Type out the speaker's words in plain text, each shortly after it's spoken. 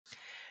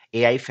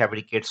AI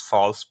fabricates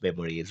false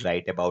memories,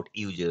 right, about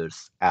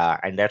users,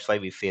 and that's why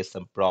we face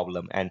some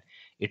problem, and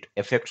it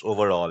affects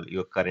overall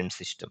your current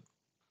system.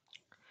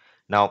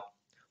 Now,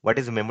 what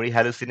is memory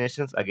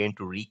hallucinations? Again,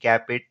 to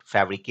recap it,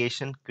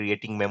 fabrication,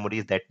 creating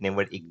memories that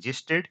never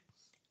existed.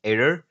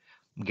 Error,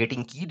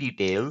 getting key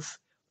details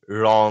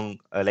wrong,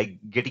 like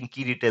getting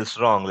key details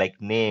wrong,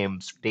 like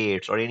names,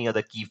 dates, or any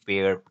other key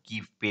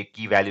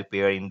value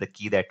pair in the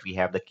key that we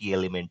have, the key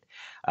element.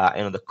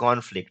 The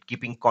conflict,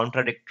 keeping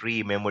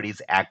contradictory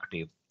memories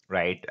active,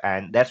 right?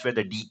 And that's where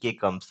the decay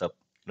comes up.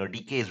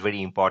 Decay is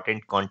very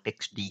important.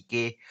 Context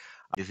decay.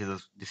 This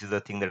is a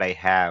thing that I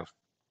have.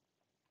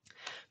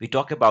 We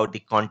talk about the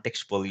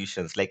context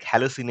pollutions like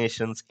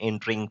hallucinations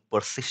entering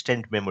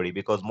persistent memory,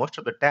 because most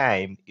of the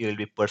time you will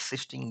be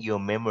persisting your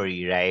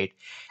memory, right?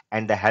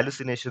 And the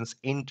hallucinations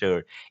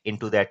enter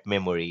into that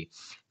memory.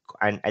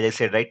 And as I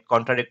said, right,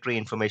 contradictory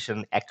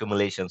information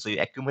accumulation. So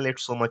you accumulate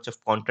so much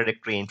of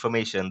contradictory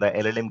information, the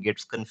LLM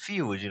gets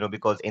confused,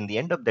 because in the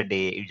end of the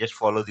day it just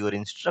follows your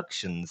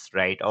instructions,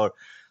 right? Or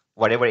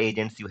whatever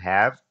agents you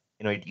have,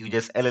 you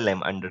just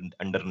LLM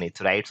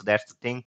underneath, right? So that's the thing.